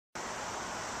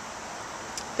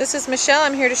This is Michelle.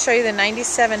 I'm here to show you the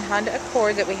 97 Honda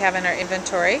Accord that we have in our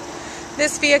inventory.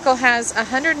 This vehicle has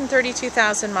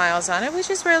 132,000 miles on it, which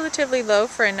is relatively low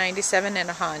for a 97 and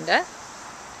a Honda.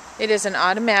 It is an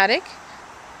automatic.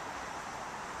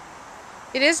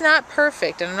 It is not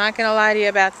perfect, and I'm not going to lie to you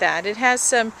about that. It has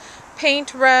some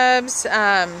paint rubs,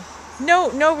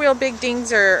 no real big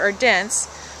dings or dents,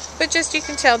 but just you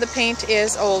can tell the paint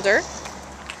is older.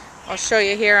 I'll show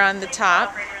you here on the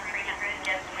top.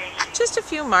 Just a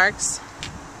few marks,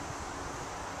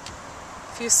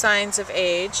 a few signs of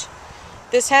age.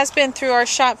 This has been through our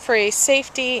shop for a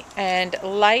safety and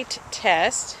light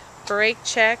test, brake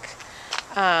check.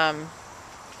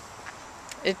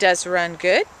 It does run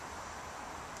good.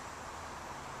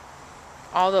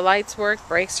 All the lights work,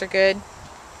 brakes are good.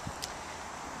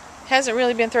 Hasn't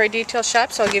really been through our detail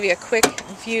shop, so I'll give you a quick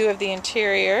view of the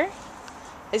interior.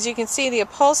 As you can see, the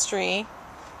upholstery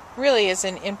really is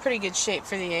in pretty good shape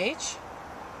for the age.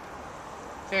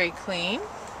 Very clean.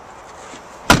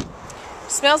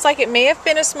 Smells like it may have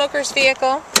been a smoker's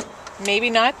vehicle. Maybe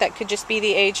not. That could just be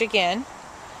the age again.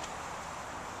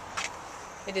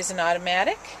 It is an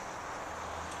automatic.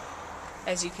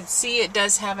 As you can see, it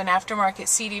does have an aftermarket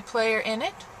CD player in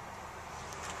it.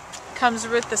 Comes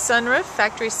with the sunroof,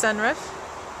 factory sunroof.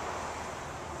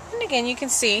 And again, you can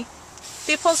see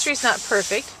the upholstery is not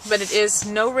perfect, but it is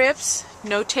no rips,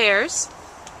 no tears.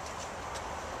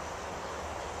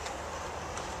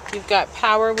 You've got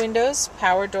power windows,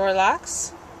 power door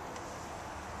locks.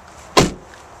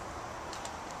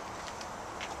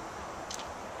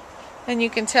 And you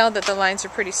can tell that the lines are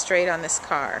pretty straight on this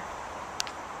car.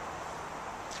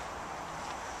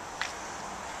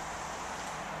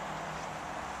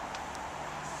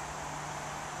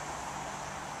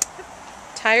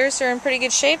 Tires are in pretty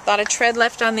good shape. A lot of tread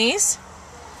left on these.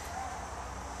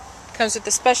 Comes with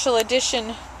the special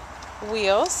edition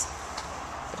wheels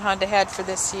that Honda had for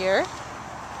this year.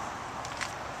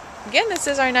 Again, this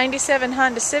is our 97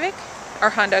 Honda Civic,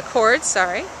 or Honda Accord,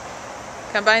 sorry.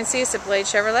 Come by and see us at Blade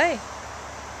Chevrolet.